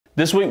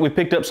This week we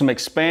picked up some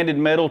expanded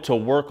metal to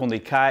work on the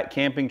Kayak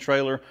camping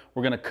trailer.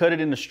 We're going to cut it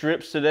into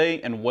strips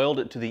today and weld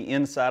it to the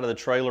inside of the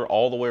trailer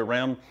all the way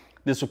around.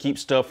 This will keep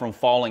stuff from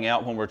falling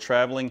out when we're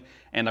traveling.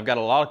 And I've got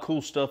a lot of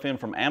cool stuff in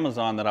from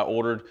Amazon that I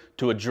ordered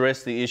to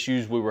address the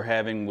issues we were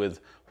having with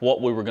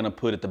what we were going to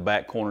put at the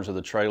back corners of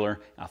the trailer.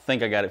 I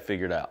think I got it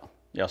figured out.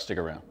 Y'all stick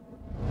around.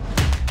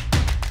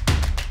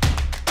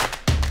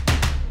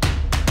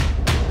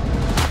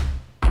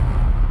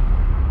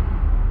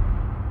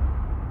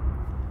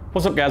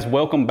 What's up guys,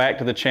 welcome back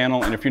to the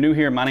channel. And if you're new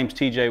here, my name's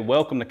TJ,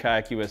 welcome to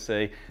Kayak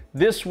USA.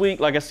 This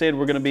week, like I said,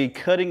 we're gonna be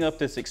cutting up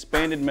this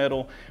expanded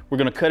metal. We're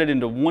gonna cut it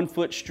into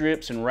 1-foot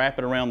strips and wrap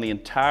it around the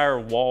entire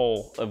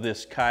wall of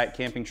this Kayak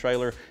camping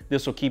trailer.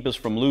 This will keep us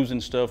from losing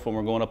stuff when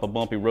we're going up a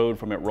bumpy road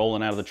from it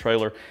rolling out of the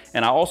trailer.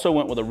 And I also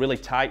went with a really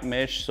tight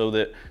mesh so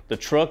that the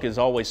truck is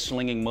always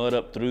slinging mud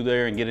up through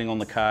there and getting on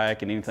the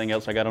Kayak and anything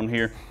else I got on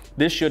here.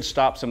 This should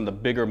stop some of the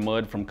bigger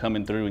mud from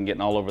coming through and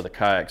getting all over the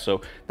Kayak.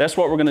 So that's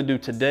what we're gonna do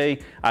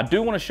today. I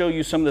do wanna show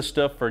you some of the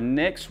stuff for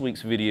next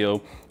week's video,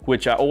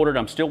 which I ordered.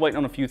 I'm still waiting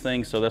on a few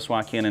things, so that's why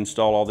I can't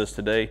install all this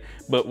today.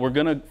 But we're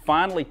gonna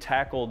finally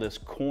tackle this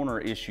corner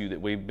issue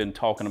that we've been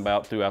talking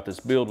about throughout this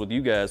build with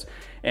you guys.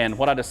 And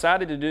what I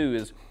decided to do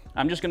is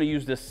I'm just gonna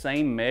use this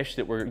same mesh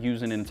that we're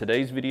using in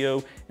today's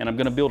video, and I'm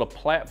gonna build a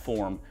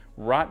platform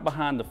right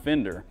behind the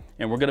fender.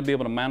 And we're gonna be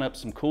able to mount up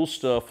some cool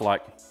stuff.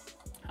 Like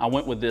I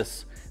went with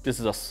this. This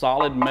is a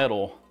solid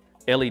metal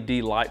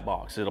LED light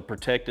box. It'll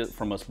protect it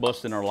from us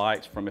busting our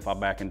lights from if I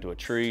back into a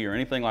tree or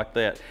anything like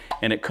that.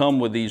 And it comes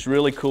with these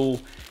really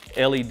cool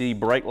LED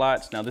brake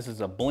lights. Now this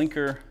is a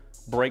blinker,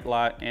 brake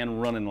light,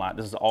 and running light.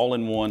 This is all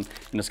in one,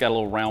 and it's got a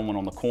little round one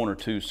on the corner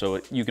too, so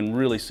you can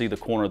really see the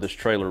corner of this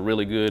trailer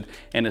really good,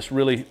 and it's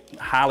really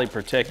highly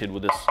protected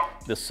with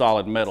this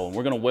solid metal. And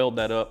we're gonna weld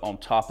that up on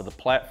top of the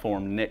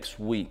platform next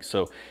week.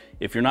 So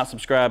if you're not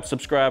subscribed,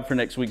 subscribe for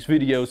next week's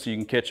video so you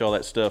can catch all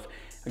that stuff.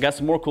 I got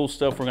some more cool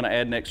stuff we're gonna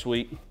add next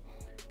week.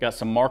 Got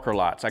some marker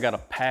lights. I got a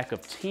pack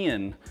of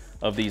 10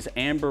 of these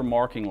amber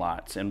marking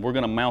lights, and we're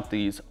gonna mount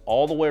these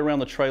all the way around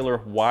the trailer,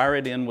 wire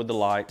it in with the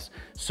lights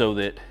so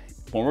that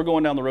when we're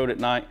going down the road at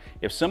night,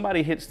 if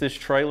somebody hits this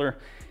trailer,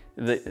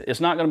 it's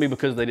not gonna be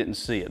because they didn't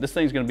see it. This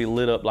thing's gonna be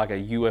lit up like a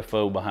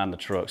UFO behind the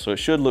truck, so it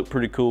should look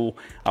pretty cool.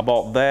 I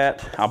bought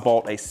that. I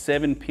bought a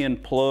 7-pin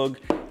plug,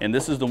 and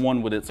this is the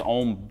one with its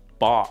own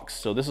box.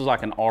 So this is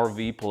like an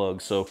RV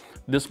plug. So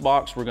this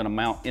box we're gonna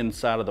mount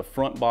inside of the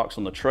front box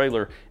on the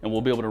trailer, and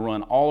we'll be able to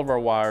run all of our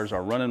wires,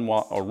 our running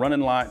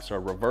lights, our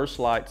reverse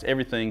lights,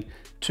 everything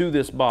to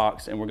this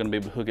box, and we're gonna be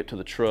able to hook it to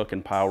the truck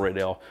and power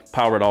it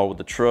all with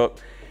the truck.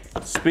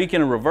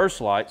 Speaking of reverse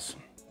lights,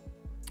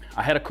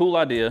 I had a cool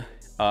idea.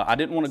 I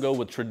didn't want to go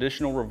with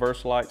traditional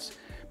reverse lights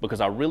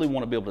because I really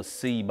want to be able to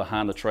see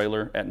behind the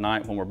trailer at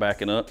night when we're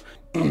backing up.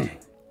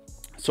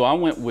 So I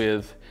went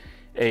with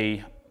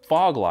a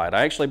fog light.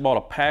 I actually bought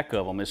a pack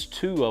of them. It's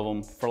 2 of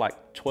them for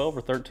like 12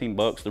 or 13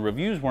 bucks. The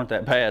reviews weren't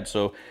that bad,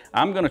 so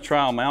I'm gonna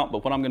try them out,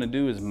 but what I'm gonna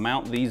do is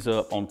mount these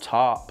up on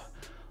top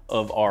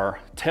of our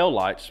tail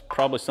lights,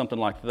 probably something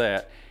like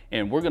that,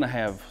 and we're gonna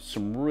have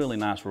some really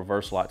nice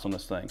reverse lights on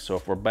this thing. So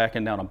if we're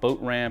backing down a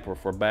boat ramp, or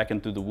if we're backing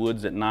through the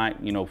woods at night,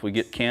 you know, if we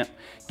get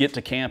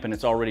to camp and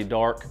it's already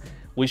dark,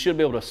 we should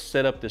be able to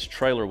set up this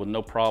trailer with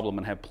no problem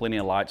and have plenty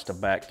of lights to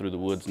back through the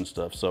woods and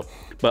stuff. So,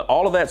 but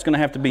all of that's gonna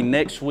have to be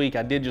next week.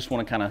 I did just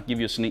wanna kind of give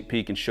you a sneak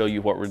peek and show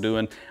you what we're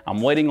doing.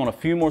 I'm waiting on a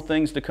few more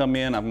things to come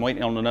in. I'm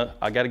waiting on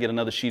I gotta get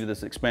another sheet of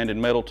this expanded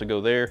metal to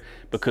go there,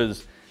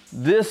 because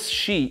this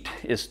sheet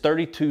is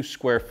 32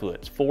 square foot,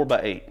 it's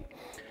 4x8.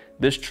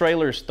 This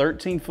trailer is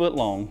 13 foot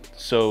long,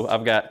 so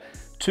I've got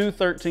 2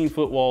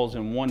 13-foot walls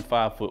and 1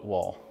 5-foot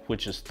wall,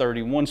 which is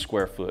 31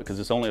 square foot because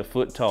it's only a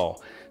foot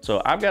tall.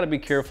 So I've got to be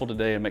careful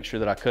today and make sure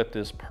that I cut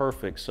this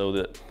perfect, so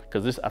that,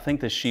 because I think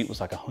this sheet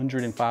was like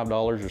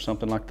 $105 or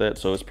something like that,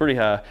 so it's pretty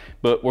high.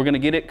 But we're gonna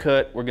get it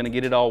cut, we're gonna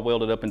get it all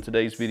welded up in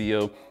today's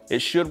video. It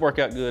should work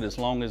out good as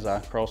long as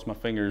I cross my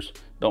fingers,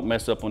 don't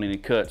mess up on any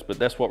cuts, but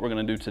that's what we're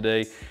gonna do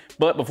today.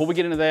 But before we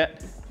get into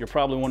that, you're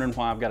probably wondering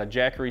why I've got a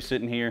Jackery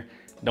sitting here.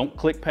 Don't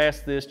click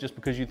past this just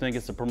because you think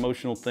it's a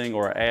promotional thing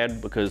or an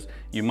ad, because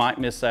you might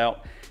miss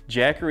out.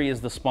 Jackery is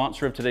the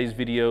sponsor of today's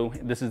video.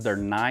 This is their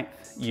 9th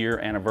year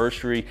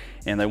anniversary,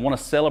 and they want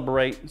to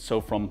celebrate. So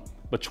from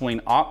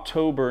between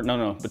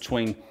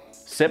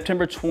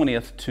September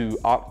 20th to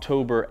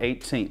October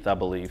 18th, I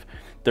believe,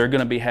 they're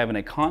gonna be having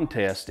a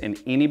contest, and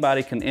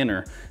anybody can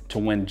enter to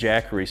win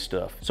Jackery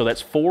stuff. So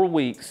that's 4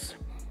 weeks,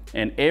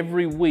 and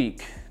every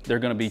week they're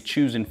gonna be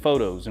choosing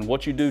photos. And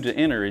what you do to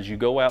enter is you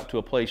go out to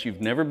a place you've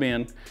never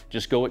been,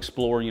 just go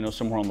explore, you know,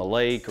 somewhere on the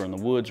lake or in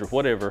the woods or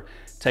whatever,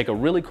 take a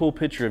really cool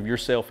picture of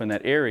yourself in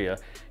that area,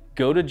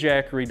 go to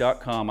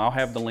jackery.com, I'll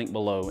have the link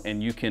below,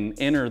 and you can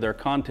enter their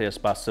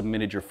contest by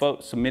submitting your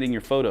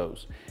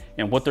photos.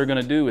 And what they're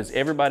gonna do is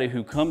everybody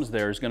who comes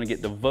there is gonna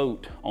get to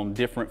vote on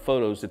different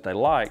photos that they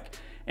like,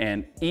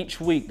 and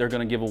each week they're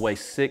gonna give away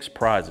 6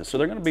 prizes. So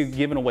they're gonna be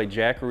giving away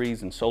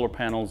Jackeries and solar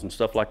panels and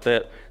stuff like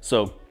that.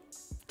 So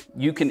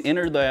you can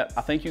enter that.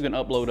 I think you can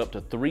upload up to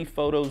 3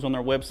 photos on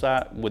their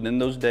website within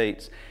those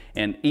dates,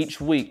 And each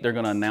week they're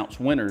gonna announce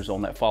winners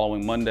on that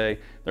following Monday.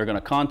 They're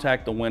gonna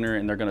contact the winner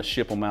and they're gonna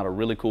ship them out a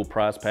really cool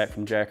prize pack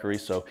from Jackery.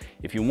 So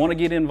if you wanna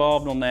get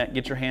involved on that,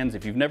 get your hands,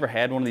 if you've never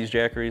had one of these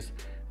Jackeries,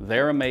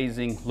 they're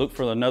amazing. Look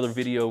for another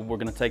video. We're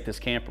gonna take this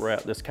camper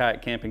out, this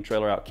kayak camping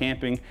trailer out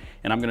camping,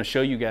 and I'm gonna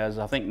show you guys,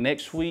 I think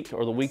next week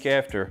or the week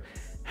after,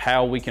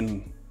 how we're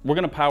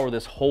gonna power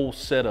this whole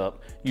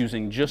setup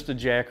using just a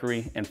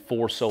Jackery and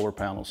 4 solar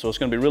panels. So it's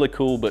gonna be really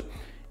cool, but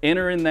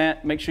enter in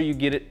that, make sure you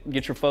get it,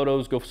 get your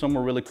photos, go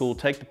somewhere really cool,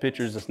 take the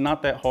pictures. It's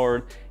not that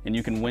hard, and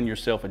you can win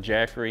yourself a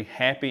Jackery.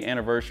 Happy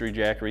anniversary,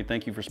 Jackery.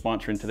 Thank you for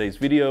sponsoring today's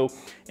video,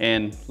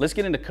 and let's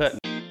get into cutting.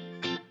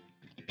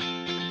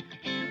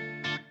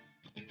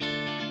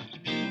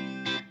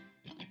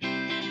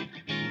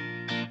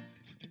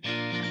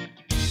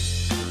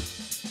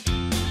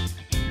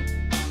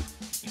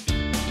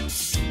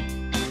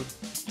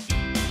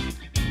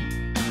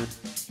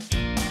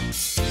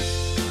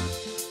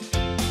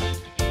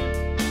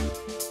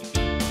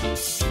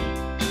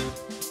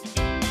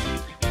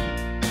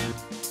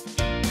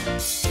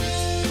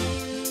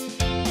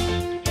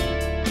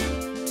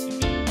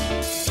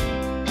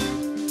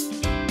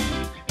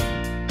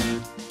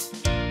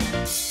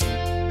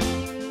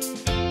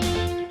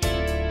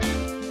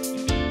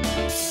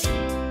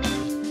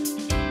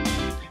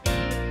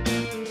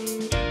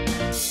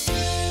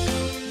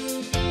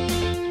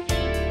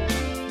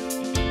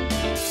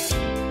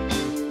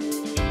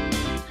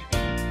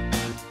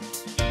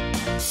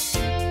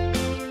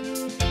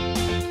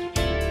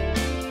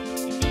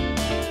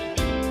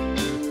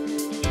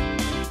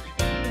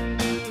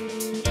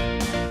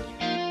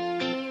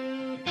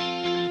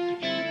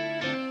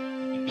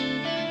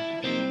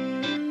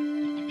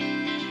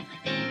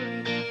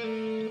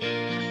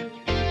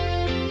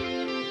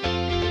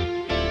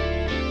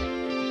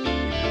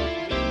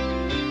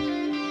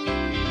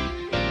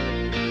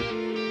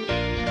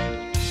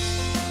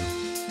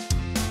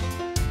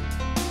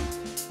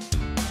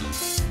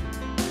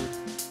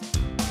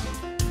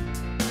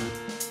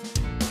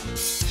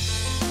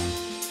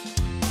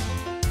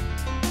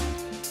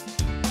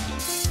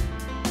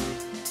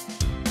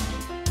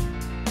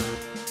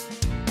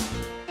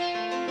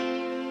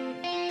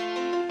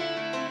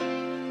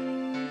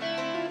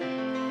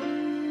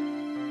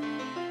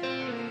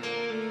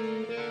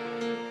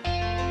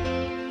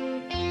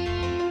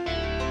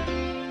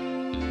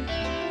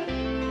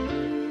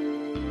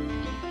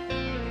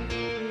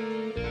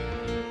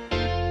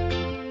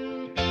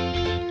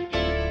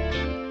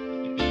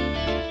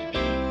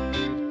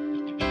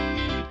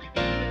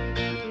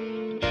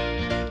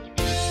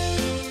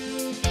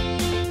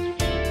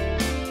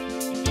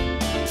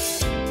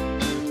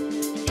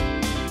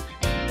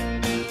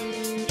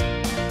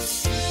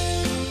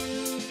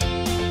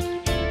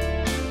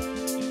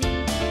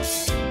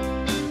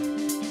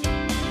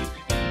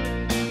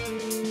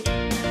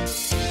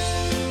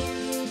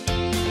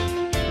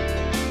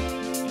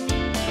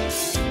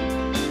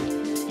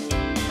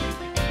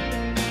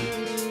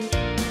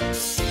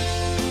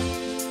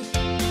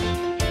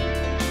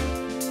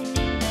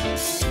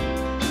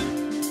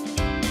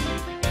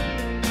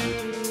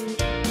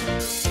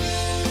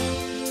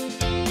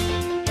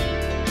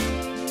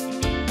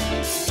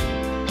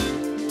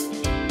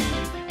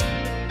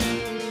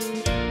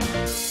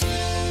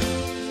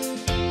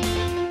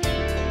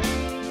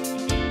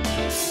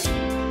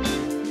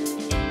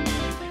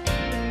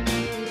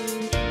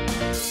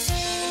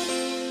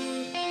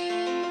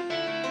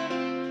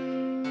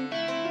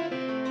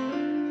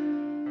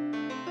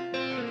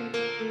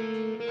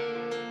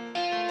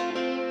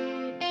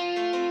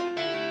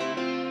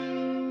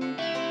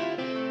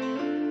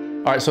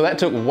 All right, so that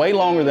took way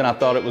longer than I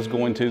thought it was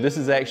going to. This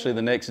is actually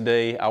the next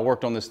day. I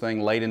worked on this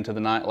thing late into the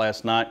night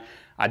last night.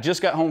 I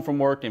just got home from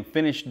work and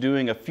finished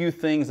doing a few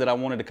things that I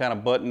wanted to kind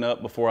of button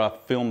up before I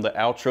filmed the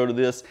outro to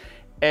this.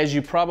 As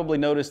you probably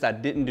noticed, I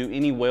didn't do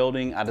any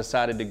welding. I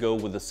decided to go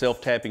with the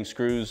self-tapping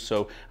screws.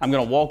 So I'm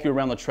gonna walk you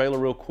around the trailer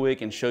real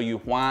quick and show you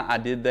why I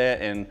did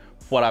that and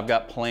what I've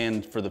got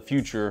planned for the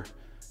future,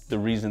 the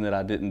reason that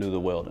I didn't do the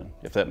welding,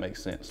 if that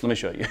makes sense. Let me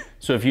show you.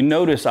 So if you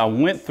notice, I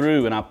went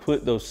through and I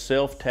put those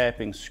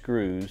self-tapping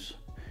screws.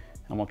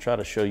 I'm gonna try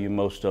to show you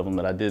most of them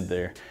that I did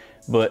there.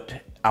 But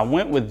I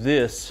went with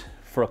this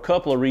for a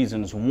couple of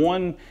reasons.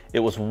 One, it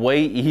was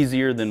way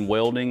easier than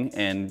welding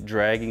and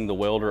dragging the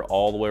welder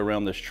all the way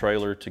around this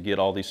trailer to get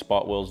all these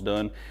spot welds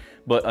done.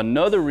 But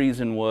another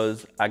reason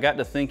was I got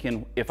to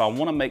thinking, if I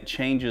want to make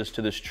changes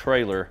to this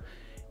trailer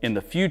in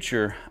the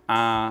future,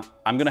 I'm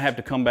gonna have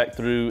to come back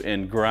through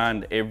and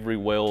grind every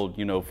weld,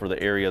 you know, for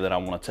the area that I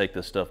want to take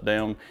this stuff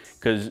down.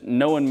 Because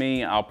knowing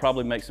me, I'll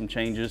probably make some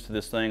changes to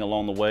this thing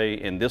along the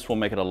way, and this will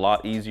make it a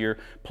lot easier.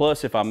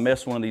 Plus, if I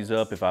mess one of these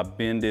up, if I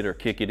bend it or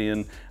kick it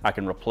in, I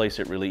can replace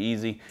it really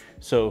easy.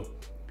 So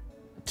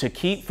to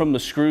keep from the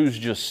screws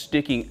just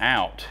sticking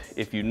out,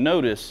 if you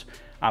notice,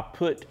 I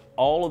put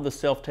all of the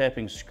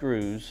self-tapping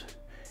screws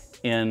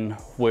in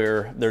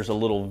where there's a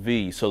little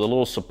V. So the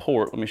little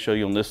support, let me show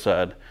you on this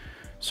side.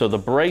 So the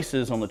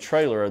braces on the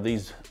trailer are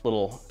these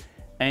little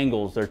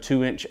angles. They're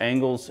 2-inch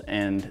angles,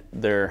 and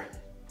they're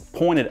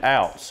pointed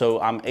out, so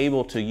I'm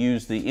able to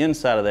use the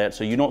inside of that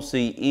so you don't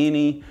see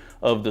any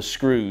of the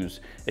screws,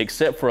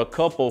 except for a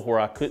couple where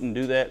I couldn't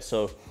do that.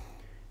 So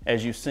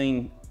as you've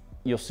seen,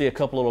 you'll see a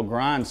couple little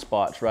grind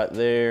spots right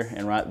there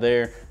and right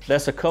there.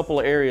 That's a couple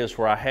of areas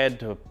where I had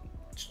to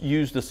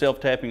use the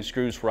self-tapping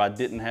screws where I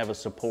didn't have a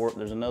support.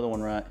 There's another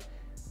one right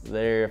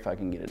there, if I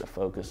can get it to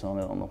focus on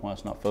it. I don't know why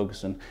it's not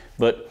focusing,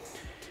 but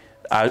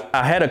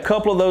I had a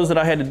couple of those that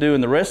I had to do,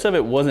 and the rest of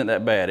it wasn't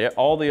that bad.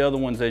 All the other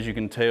ones, as you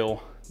can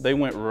tell, they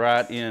went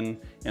right in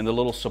the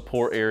little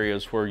support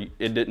areas where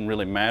it didn't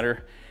really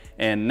matter.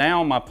 And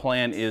now my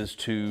plan is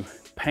to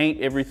paint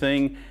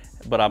everything,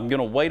 but I'm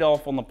gonna wait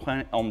off on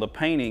the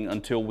painting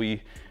until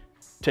we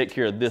take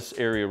care of this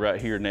area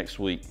right here next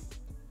week.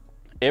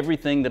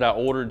 Everything that I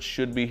ordered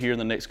should be here in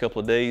the next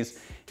couple of days,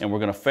 and we're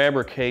gonna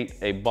fabricate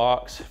a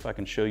box, if I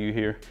can show you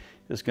here.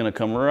 It's gonna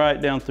come right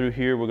down through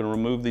here. We're gonna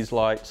remove these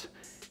lights,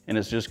 and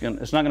it's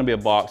not gonna be a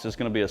box, it's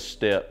gonna be a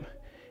step,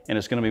 and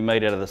it's gonna be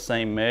made out of the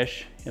same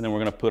mesh, and then we're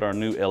gonna put our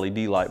new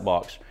LED light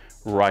box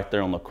right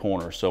there on the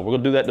corner. So we're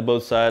gonna do that to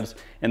both sides,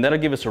 and that'll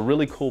give us a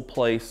really cool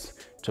place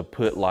to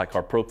put like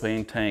our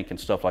propane tank and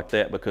stuff like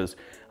that, because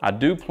I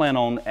do plan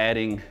on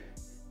adding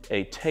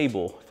a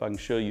table. If I can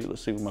show you,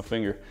 let's see with my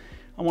finger.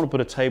 I want to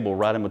put a table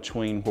right in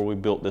between where we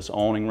built this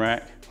awning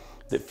rack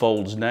that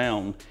folds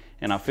down,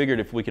 and I figured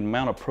if we can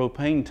mount a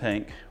propane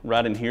tank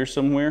right in here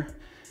somewhere,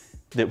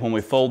 that when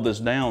we fold this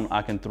down,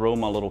 I can throw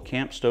my little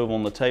camp stove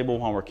on the table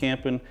while we're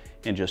camping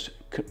and just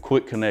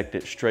quick connect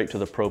it straight to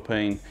the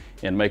propane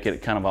and make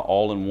it kind of an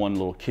all-in-one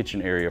little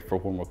kitchen area for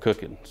when we're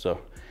cooking. So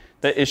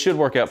it should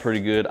work out pretty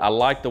good. I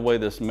like the way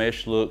this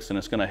mesh looks, and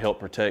it's gonna help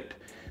protect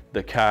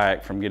the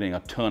kayak from getting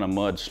a ton of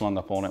mud slung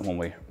up on it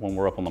when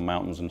we're up on the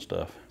mountains and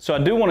stuff. So I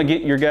do want to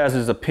get your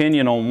guys'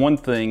 opinion on one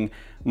thing.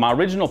 My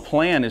original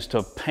plan is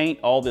to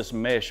paint all this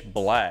mesh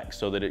black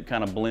so that it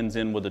kind of blends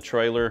in with the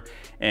trailer.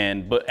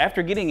 But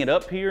after getting it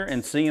up here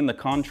and seeing the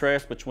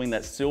contrast between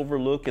that silver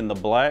look and the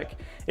black,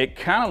 it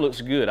kind of looks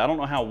good. I don't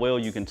know how well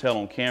you can tell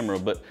on camera,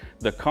 but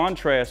the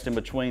contrast in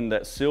between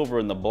that silver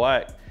and the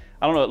black,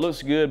 I don't know, it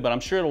looks good, but I'm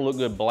sure it'll look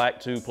good black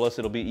too. Plus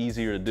it'll be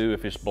easier to do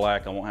if it's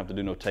black. I won't have to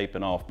do no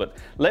taping off. But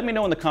let me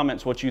know in the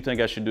comments what you think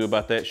I should do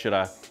about that. Should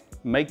I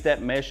make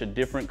that mesh a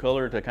different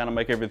color to kind of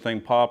make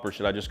everything pop, or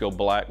should I just go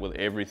black with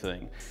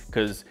everything?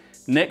 Because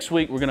next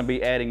week we're gonna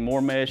be adding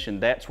more mesh,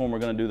 and that's when we're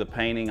gonna do the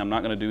painting. I'm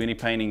not gonna do any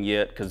painting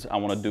yet because I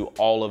wanna do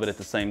all of it at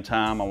the same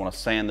time. I wanna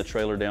sand the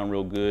trailer down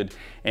real good.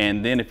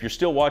 And then if you're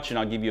still watching,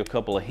 I'll give you a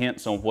couple of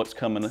hints on what's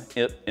coming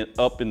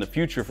up in the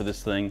future for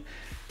this thing.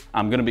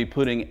 I'm gonna be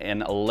putting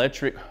an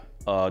electric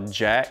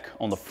jack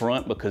on the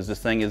front because this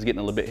thing is getting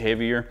a little bit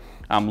heavier.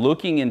 I'm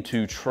looking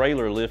into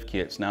trailer lift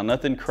kits. Now,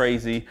 nothing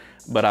crazy,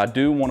 but I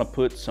do wanna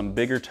put some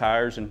bigger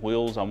tires and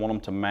wheels. I want them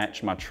to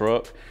match my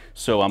truck.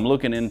 So I'm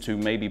looking into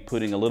maybe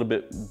putting a little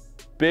bit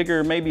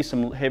bigger, maybe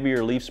some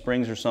heavier leaf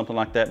springs or something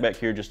like that back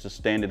here just to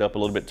stand it up a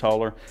little bit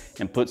taller,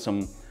 and put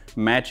some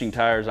matching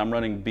tires. I'm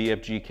running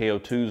BFG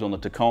KO2s on the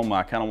Tacoma.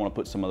 I kind of want to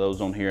put some of those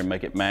on here and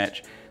make it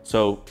match.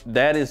 So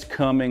that is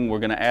coming. We're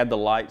going to add the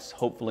lights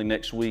hopefully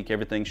next week.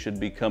 Everything should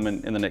be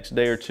coming in the next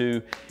day or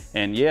two.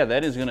 And yeah,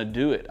 that is going to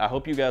do it. I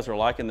hope you guys are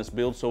liking this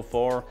build so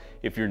far.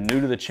 If you're new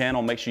to the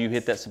channel, make sure you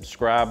hit that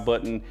subscribe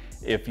button.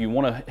 If you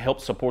want to help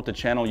support the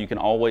channel, you can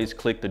always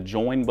click the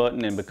join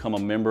button and become a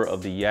member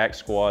of the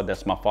Yak-Squad.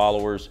 That's my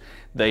followers.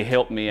 They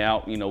help me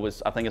out. You know,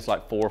 I think it's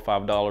like $4 or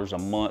 $5 a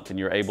month, and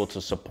you're able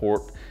to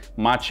support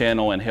my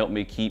channel and help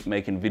me keep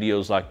making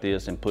videos like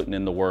this and putting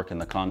in the work and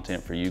the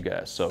content for you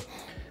guys. So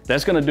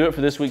that's gonna do it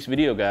for this week's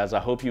video, guys. I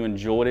hope you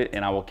enjoyed it,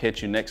 and I will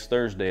catch you next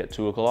Thursday at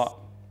 2 o'clock.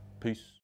 Peace.